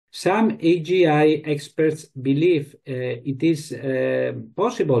Some AGI experts believe it is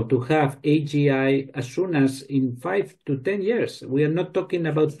possible to have AGI as soon as in 5 to 10 years. We are not talking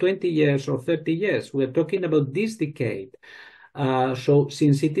about 20 years or 30 years. We are talking about this decade. So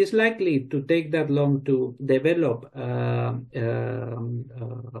since it is likely to take that long to develop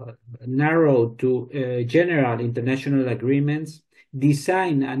narrow to general international agreements,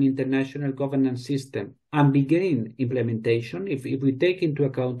 design an international governance system, and begin implementation, if we take into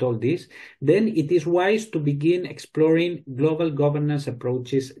account all this, then it is wise to begin exploring global governance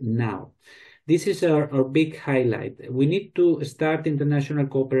approaches now. This is our big highlight. We need to start international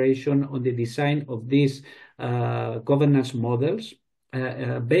cooperation on the design of these governance models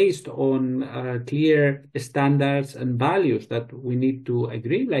based on clear standards and values that we need to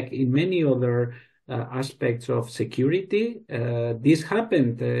agree, like in many other aspects of security. This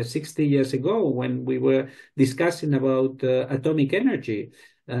happened 60 years ago when we were discussing about atomic energy,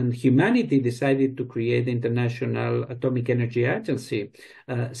 and humanity decided to create the International Atomic Energy Agency.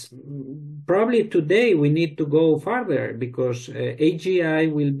 Probably today we need to go further because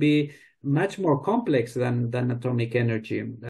AGI will be much more complex than atomic energy.